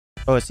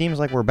Oh, it seems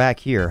like we're back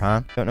here,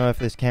 huh? Don't know if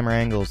this camera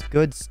angle's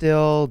good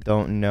still.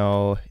 Don't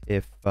know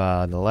if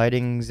the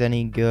lighting's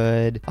any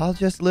good. I'll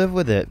just live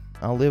with it.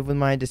 I'll live with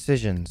my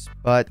decisions.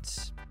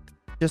 But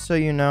just so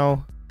you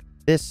know,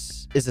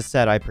 this is a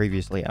set I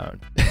previously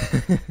owned.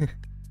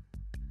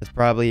 It's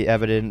probably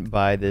evident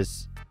by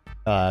this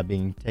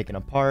being taken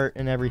apart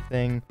and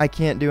everything. I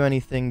can't do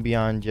anything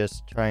beyond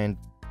just try and,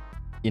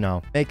 you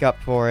know, make up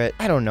for it.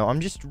 I don't know.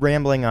 I'm just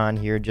rambling on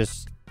here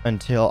just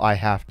until I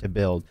have to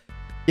build.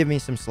 Give me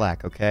some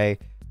slack, okay?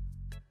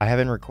 I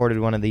haven't recorded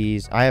one of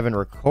these. I haven't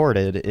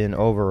recorded in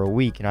over a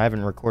week, and I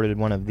haven't recorded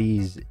one of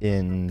these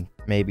in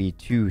maybe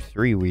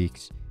 2-3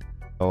 weeks.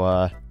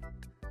 So,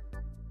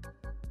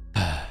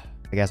 I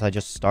guess I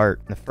just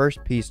start. The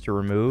first piece to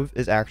remove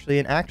is actually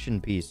an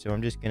action piece, so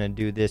I'm just gonna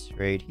do this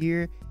right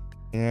here,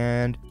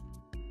 and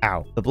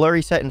ow. The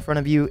blurry set in front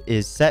of you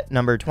is set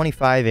number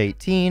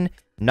 2518,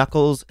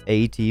 Nuckals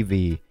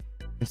ATV.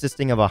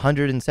 Consisting of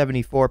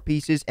 174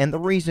 pieces, and the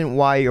reason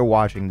why you're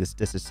watching this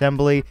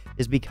disassembly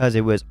is because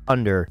it was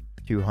under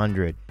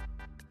 200.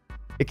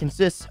 It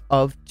consists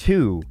of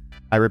two,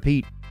 I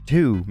repeat,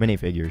 two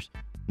minifigures,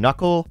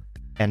 Nuckal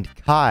and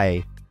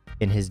Kai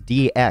in his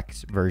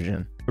DX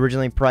version.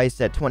 Originally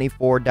priced at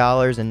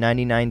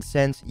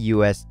 $24.99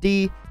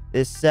 USD,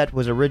 this set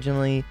was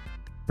originally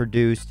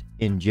produced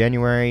in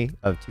January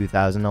of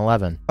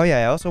 2011. Oh yeah,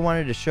 I also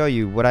wanted to show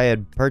you what I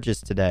had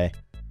purchased today.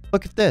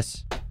 Look at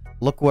this.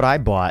 Look what I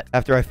bought.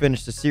 After I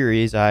finished the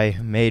series, I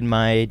made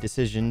my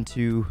decision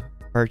to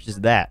purchase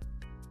that.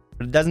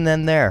 But it doesn't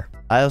end there.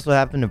 I also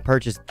happen to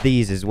purchase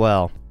these as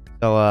well.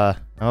 So, I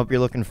hope you're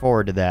looking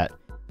forward to that.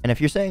 And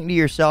if you're saying to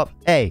yourself,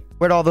 hey,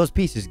 where'd all those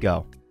pieces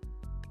go?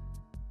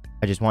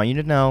 I just want you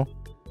to know,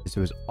 this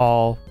was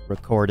all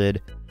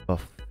recorded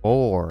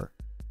before.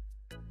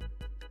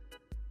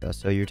 Just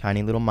so your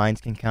tiny little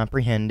minds can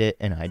comprehend it,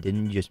 and I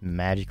didn't just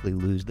magically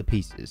lose the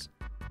pieces.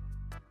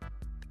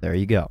 There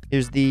you go.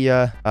 Here's the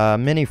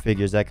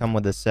minifigures that come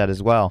with this set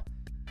as well.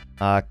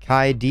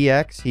 Kai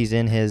DX, he's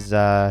in his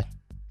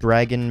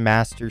Dragon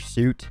Master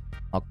suit.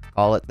 I'll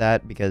call it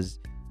that because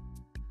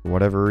for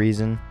whatever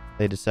reason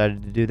they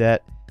decided to do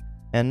that.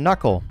 And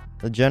Nuckal,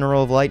 the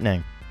General of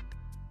Lightning.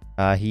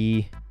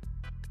 I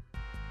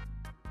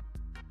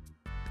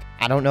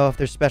don't know if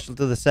they're special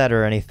to the set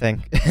or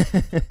anything.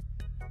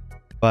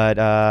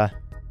 But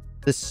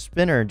this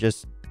spinner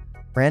just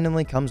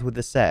randomly comes with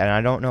the set, and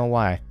I don't know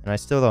why, and I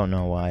still don't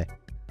know why. It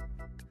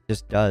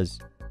just does,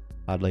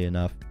 oddly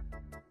enough.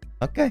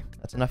 Okay,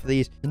 that's enough of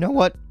these. You know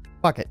what?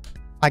 Fuck it.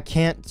 I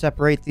can't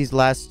separate these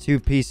last two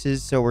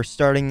pieces, so we're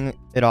starting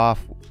it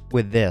off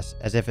with this,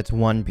 as if it's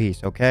one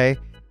piece, okay?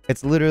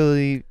 It's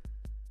literally...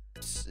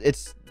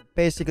 It's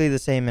basically the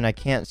same, and I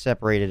can't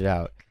separate it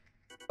out.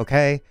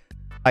 Okay?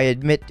 I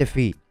admit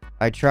defeat.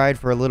 I tried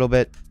for a little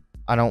bit.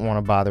 I don't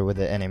want to bother with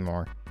it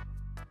anymore.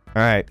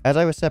 Alright, as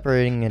I was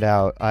separating it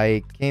out,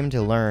 I came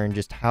to learn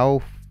just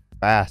how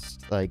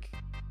fast,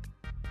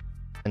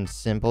 and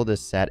simple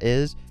this set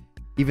is.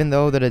 Even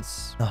though that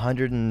it's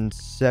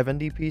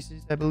 170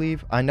 pieces, I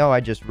believe. I know I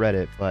just read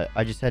it, but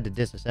I just had to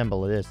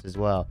disassemble this as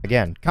well.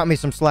 Again, cut me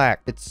some slack.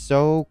 It's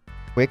so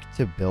quick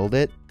to build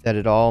it that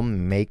it all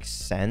makes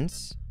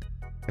sense.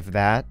 If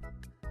that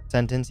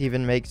sentence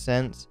even makes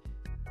sense.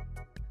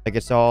 Like,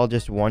 it's all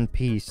just one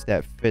piece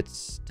that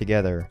fits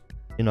together.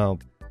 You know,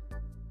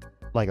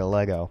 like a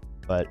Lego,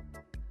 but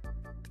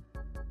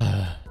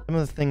some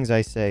of the things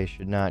I say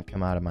should not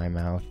come out of my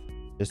mouth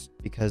just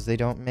because they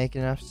don't make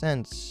enough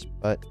sense,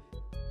 but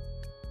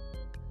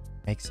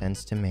make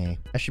sense to me.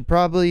 I should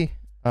probably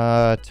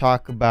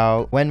talk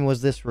about when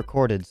was this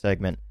recorded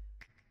segment.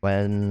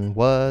 When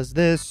was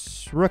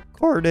this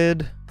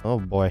recorded? Oh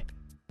boy.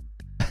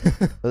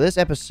 So this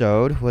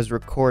episode was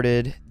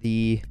recorded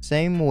the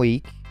same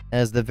week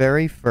as the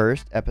very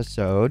first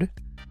episode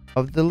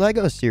of the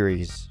Lego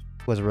series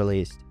was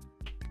released.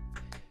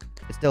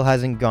 It still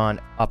hasn't gone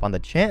up on the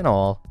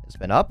channel. It's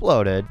been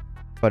uploaded,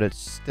 but it's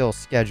still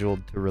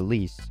scheduled to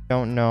release.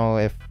 Don't know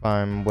if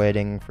I'm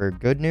waiting for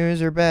good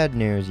news or bad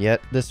news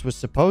yet. This was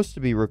supposed to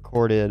be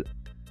recorded,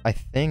 I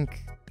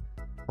think,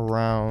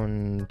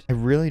 around... I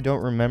really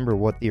don't remember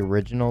what the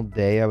original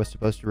day I was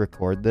supposed to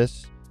record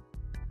this,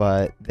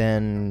 but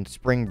then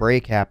spring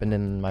break happened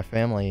and my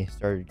family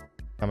started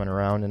coming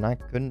around and I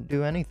couldn't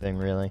do anything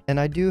really. And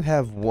I do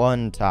have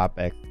one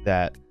topic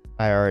that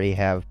I already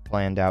have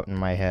planned out in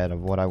my head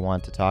of what I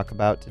want to talk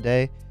about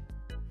today.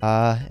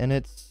 And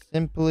it's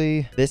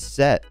simply this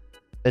set.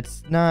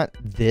 It's not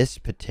this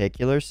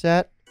particular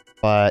set,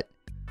 but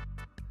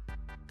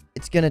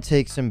it's gonna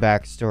take some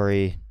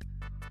backstory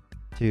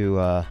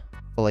to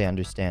fully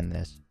understand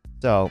this.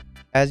 So,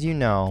 as you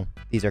know,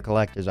 these are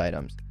collector's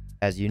items.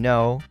 As you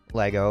know,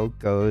 Lego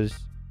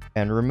goes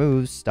and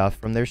removes stuff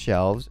from their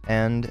shelves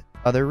and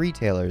other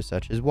retailers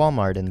such as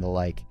Walmart and the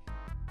like.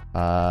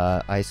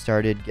 I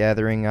started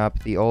gathering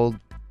up the old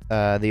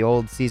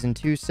season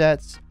 2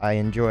 sets. I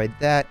enjoyed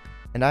that,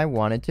 and I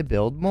wanted to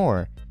build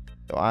more.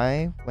 So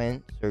I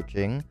went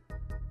searching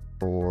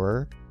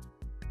for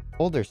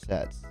older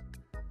sets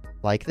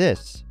like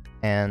this,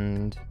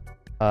 and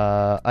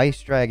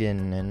Ice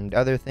Dragon, and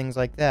other things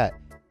like that.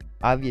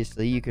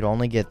 Obviously, you could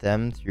only get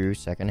them through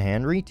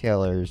secondhand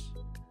retailers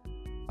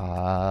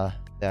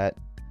that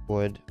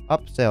would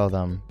upsell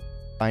them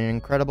by an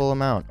incredible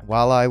amount.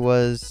 While I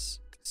was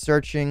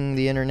searching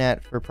the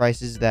internet for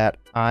prices that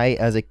I,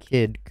 as a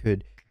kid,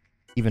 could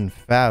even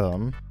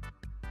fathom,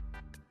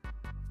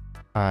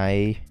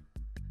 I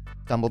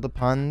stumbled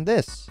upon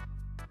this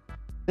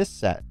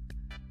set.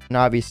 And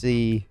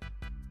obviously,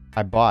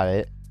 I bought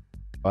it,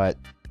 but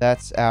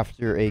that's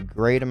after a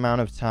great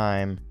amount of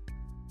time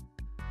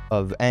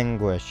of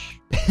anguish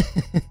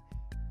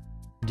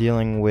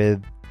dealing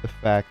with the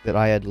fact that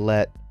I had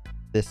let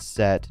this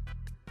set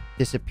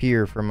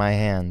disappear from my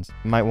hands.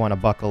 You might want to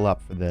buckle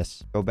up for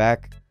this. Go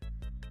back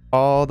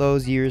all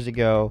those years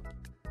ago.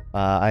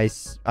 I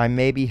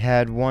maybe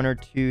had 1 or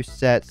 2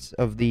 sets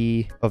of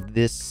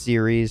this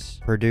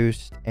series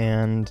produced,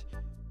 and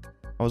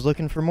I was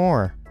looking for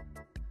more.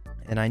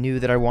 And I knew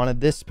that I wanted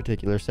this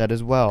particular set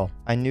as well.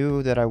 I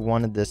knew that I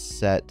wanted this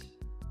set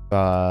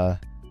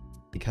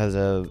because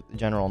of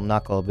General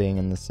Nuckal being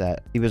in the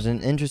set. He was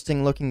an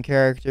interesting looking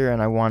character,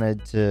 and I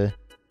wanted to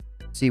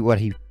see what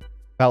he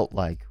felt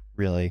like,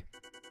 really.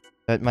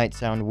 That might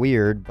sound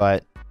weird,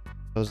 but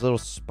those little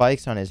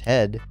spikes on his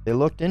head, they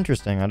looked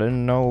interesting. I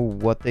didn't know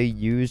what they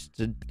used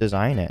to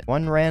design it.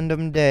 One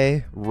random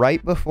day,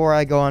 right before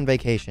I go on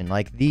vacation,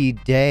 like the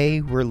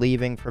day we're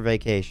leaving for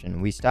vacation,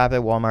 we stop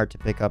at Walmart to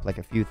pick up like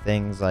a few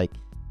things, like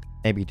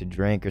maybe to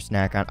drink or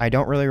snack on. I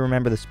don't really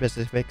remember the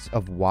specifics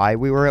of why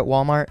we were at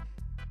Walmart,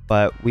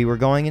 but we were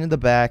going into the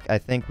back. I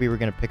think we were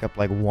going to pick up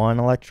like one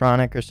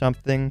electronic or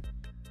something.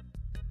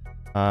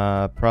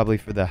 Probably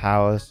for the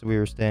house we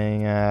were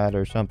staying at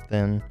or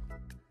something.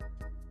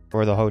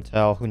 Or the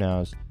hotel, who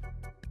knows.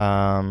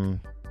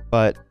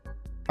 But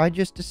I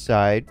just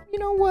decide, you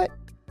know what?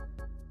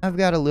 I've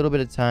got a little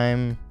bit of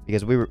time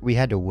because we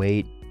had to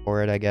wait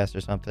for it, I guess, or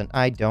something.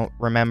 I don't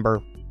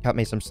remember. Cut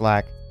me some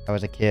slack. I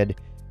was a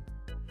kid.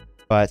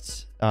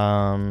 But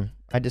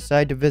I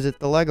decided to visit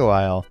the Lego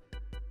aisle.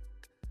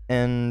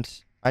 And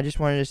I just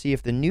wanted to see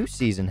if the new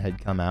season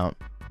had come out.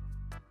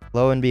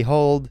 Lo and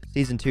behold,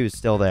 season 2 is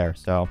still there,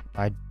 so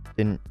I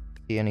didn't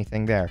see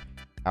anything there.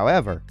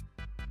 However,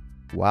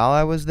 while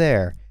I was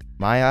there,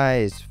 my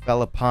eyes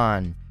fell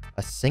upon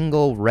a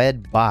single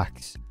red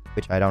box,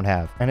 which I don't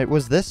have. And it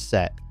was this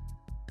set,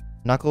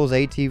 Nuckal's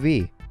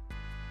ATV.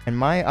 And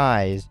my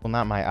eyes, well,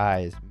 not my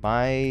eyes,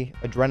 my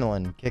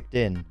adrenaline kicked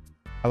in.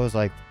 I was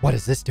like, what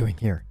is this doing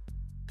here?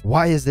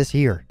 Why is this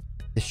here?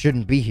 This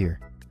shouldn't be here.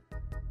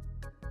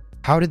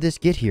 How did this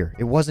get here?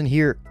 It wasn't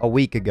here a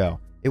week ago.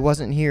 It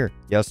wasn't here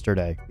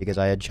yesterday because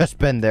I had just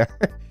been there.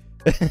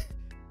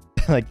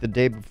 Like the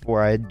day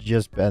before, I had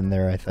just been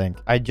there, I think.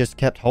 I just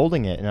kept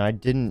holding it, and I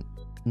didn't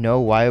know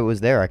why it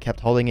was there. I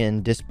kept holding it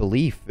in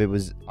disbelief. It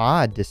was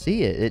odd to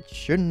see it. It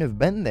shouldn't have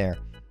been there.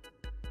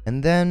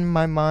 And then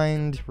my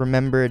mind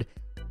remembered,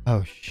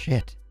 oh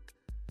shit,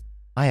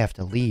 I have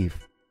to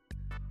leave.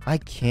 I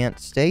can't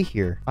stay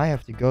here. I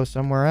have to go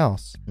somewhere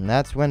else. And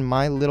that's when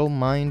my little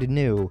mind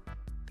knew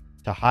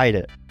to hide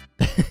it.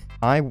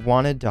 I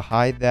wanted to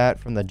hide that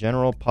from the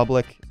general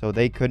public so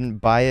they couldn't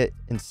buy it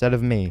instead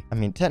of me. I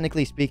mean,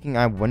 technically speaking,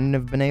 I wouldn't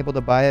have been able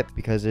to buy it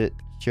because it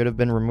should have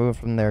been removed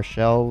from their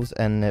shelves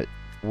and it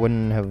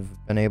wouldn't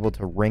have been able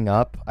to ring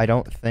up, I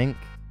don't think,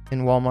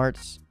 in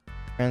Walmart's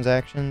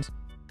transactions.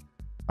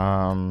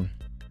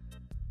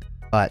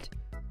 But,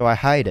 so I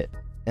hide it.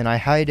 And I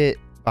hide it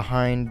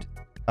behind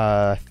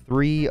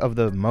 3 of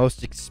the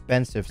most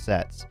expensive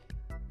sets.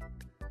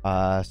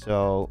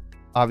 So,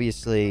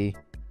 obviously,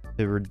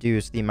 to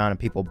reduce the amount of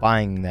people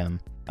buying them.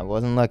 I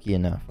wasn't lucky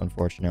enough,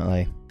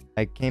 unfortunately.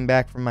 I came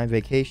back from my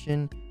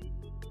vacation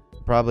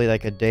probably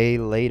like a day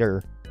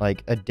later,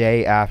 like a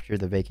day after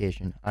the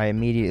vacation. I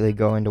immediately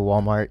go into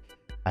Walmart.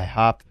 I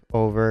hop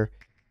over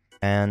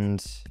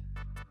and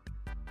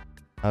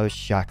oh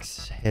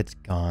shucks, it's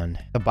gone.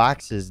 The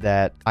boxes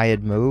that I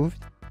had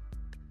moved,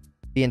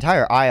 the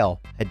entire aisle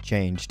had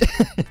changed.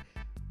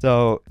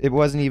 So it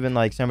wasn't even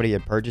like somebody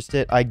had purchased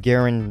it. I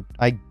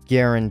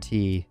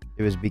guarantee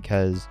it was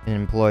because an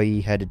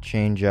employee had to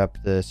change up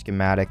the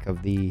schematic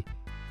of the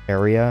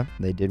area.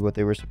 They did what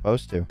they were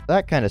supposed to.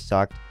 That kind of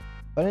sucked.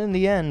 But in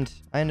the end,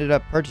 I ended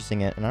up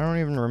purchasing it, and I don't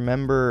even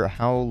remember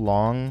how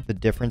long the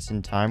difference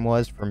in time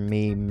was for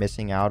me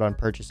missing out on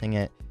purchasing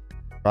it.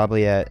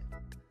 Probably at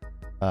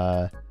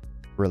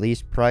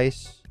release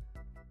price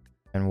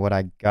and what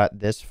I got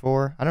this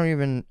for.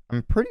 I'm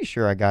pretty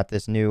sure I got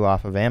this new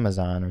off of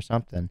Amazon or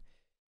something.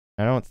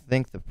 I don't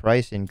think the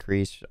price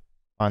increase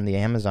on the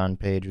Amazon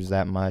page was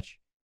that much.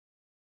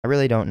 I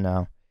really don't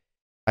know.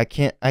 I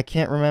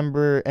can't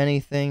remember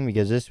anything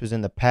because this was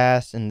in the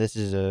past and this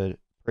is a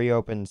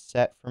pre-opened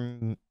set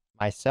from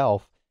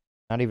myself,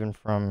 not even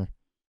from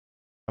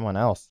someone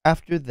else.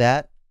 After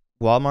that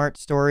Walmart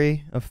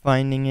story of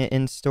finding it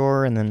in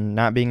store and then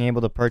not being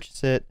able to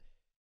purchase it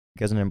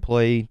because an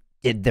employee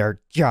did their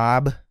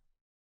job,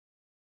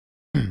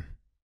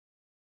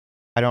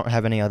 I don't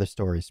have any other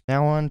stories.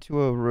 Now on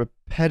to a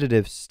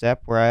repetitive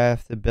step where I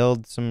have to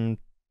build some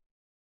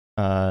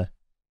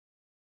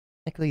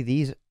Technically,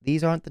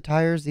 these aren't the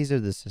tires. These are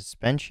the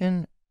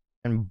suspension.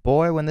 And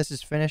boy, when this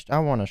is finished, I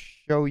want to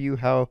show you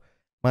how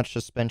much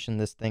suspension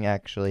this thing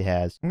actually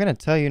has. I'm going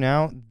to tell you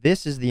now,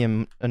 this is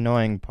the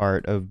annoying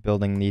part of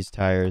building these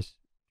tires.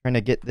 Trying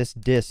to get this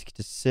disc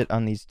to sit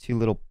on these two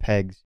little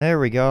pegs. There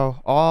we go.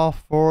 All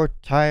 4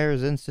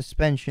 tires and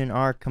suspension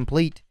are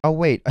complete. Oh,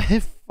 wait.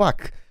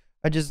 Fuck.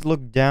 I just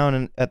looked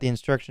down at the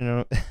instruction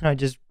and I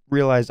just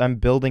realized I'm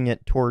building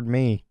it toward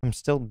me. I'm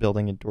still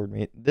building it toward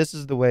me. This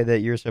is the way that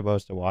you're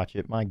supposed to watch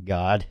it. My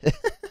God.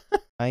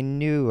 I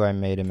knew I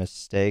made a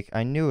mistake.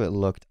 I knew it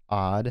looked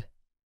odd.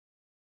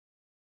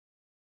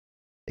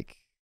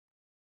 Like,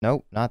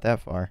 nope, not that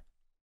far.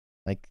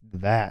 Like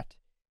that.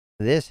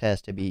 This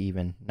has to be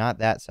even, not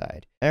that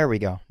side. There we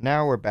go.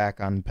 Now we're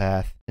back on the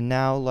path. And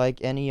now, like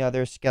any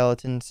other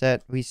skeleton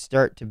set, we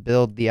start to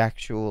build the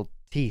actual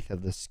teeth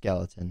of the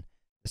skeleton.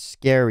 The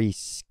scary,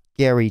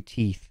 scary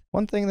teeth.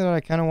 One thing that I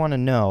kind of want to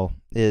know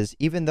is,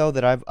 even though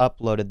that I've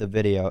uploaded the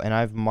video and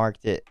I've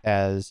marked it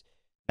as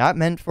not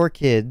meant for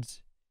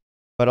kids,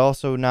 but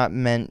also not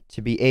meant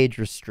to be age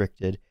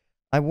restricted,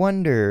 I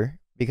wonder,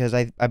 because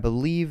I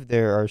believe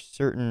there are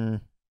certain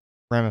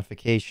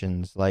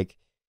ramifications, like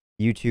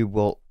YouTube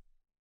will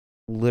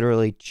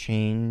literally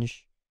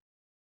change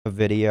a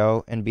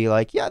video and be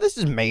like, yeah, this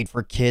is made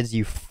for kids,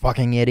 you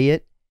fucking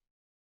idiot.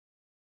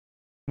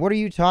 What are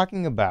you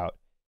talking about?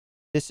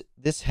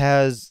 This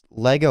has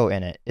Lego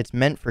in it. It's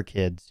meant for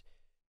kids.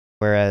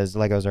 Whereas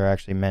Legos are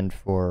actually meant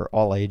for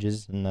all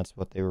ages, and that's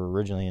what they were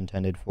originally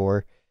intended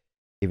for,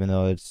 even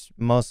though it's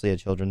mostly a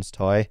children's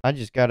toy. I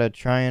just gotta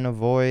try and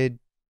avoid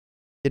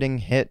getting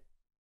hit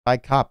by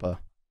Kappa.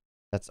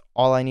 That's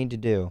all I need to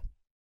do.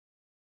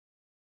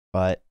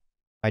 But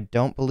I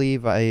don't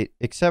believe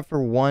except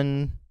for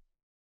one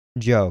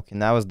joke, and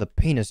that was the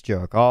penis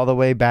joke all the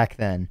way back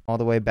then, all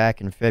the way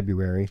back in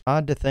February.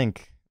 Odd to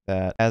think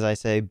that, as I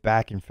say,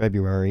 back in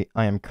February,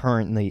 I am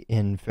currently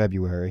in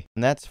February.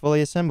 And that's fully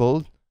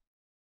assembled.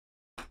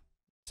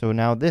 So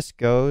now this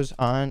goes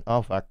on,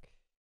 oh fuck,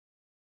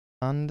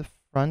 on the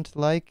front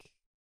like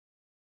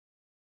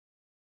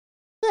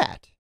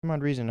that. For some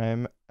odd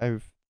reason, I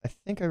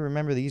think I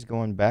remember these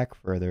going back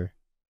further.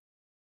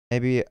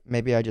 Maybe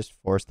I just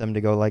forced them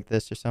to go like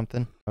this or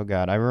something. Oh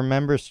god, I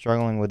remember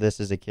struggling with this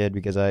as a kid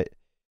because I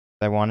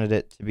wanted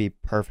it to be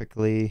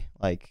perfectly,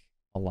 like,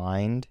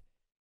 aligned.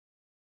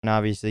 And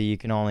obviously you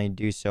can only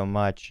do so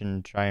much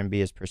and try and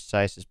be as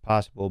precise as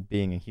possible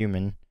being a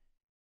human,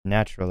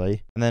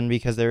 naturally. And then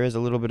because there is a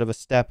little bit of a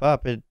step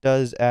up, it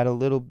does add a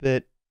little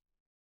bit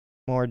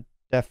more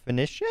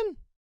definition,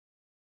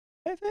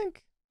 I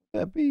think.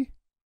 Would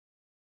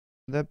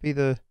that be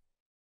the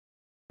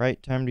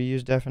right time to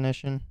use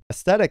definition?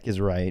 Aesthetic is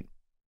right.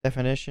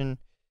 Definition,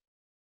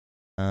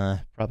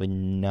 probably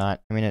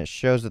not. I mean, it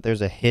shows that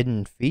there's a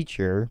hidden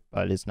feature,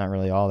 but it's not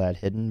really all that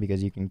hidden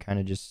because you can kind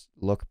of just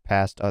look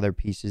past other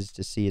pieces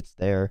to see it's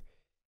there.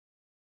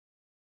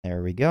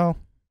 There we go.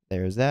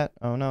 There's that.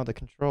 Oh no, the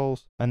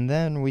controls. And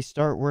then we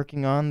start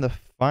working on the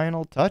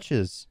final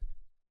touches.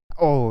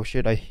 Oh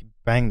shit, I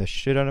banged the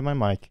shit out of my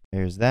mic.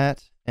 There's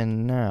that.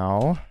 And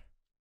now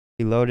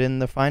we load in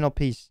the final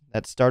piece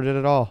that started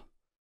it all.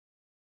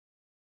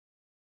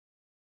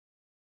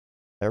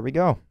 There we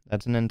go.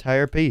 That's an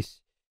entire piece.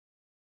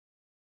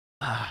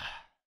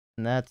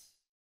 And that's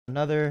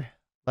another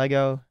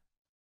Lego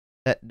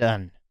set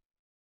done.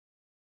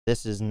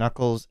 This is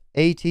Nuckal's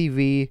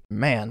ATV.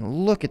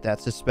 Man, look at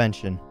that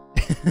suspension.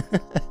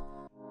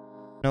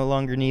 No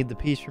longer need the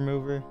piece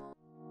remover.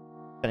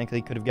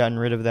 Technically could have gotten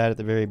rid of that at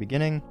the very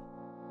beginning.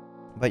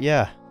 But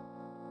yeah.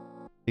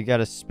 We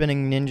got a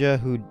spinning ninja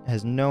who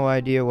has no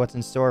idea what's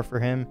in store for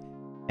him.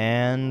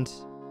 And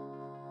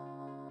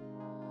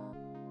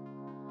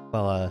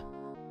well,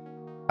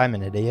 I'm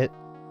an idiot.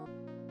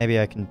 Maybe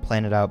I can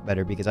plan it out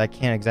better because I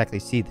can't exactly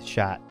see the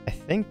shot. I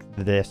think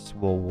this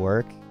will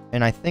work.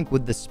 And I think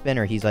with the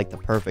spinner, he's like the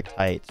perfect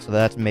height. So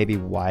that's maybe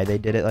why they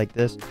did it like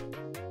this.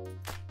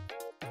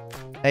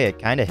 Hey, it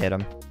kind of hit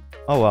him.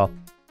 Oh well.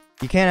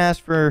 You can't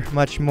ask for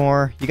much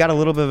more. You got a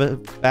little bit of a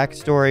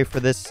backstory for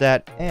this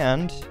set.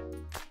 And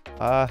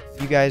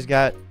you guys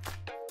got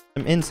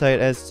some insight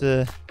as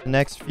to the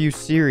next few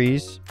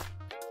series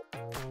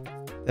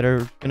that are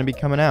going to be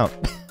coming out.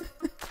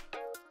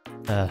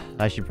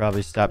 I should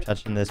probably stop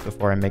touching this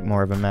before I make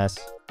more of a mess.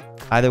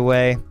 Either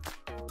way,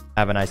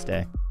 have a nice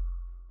day.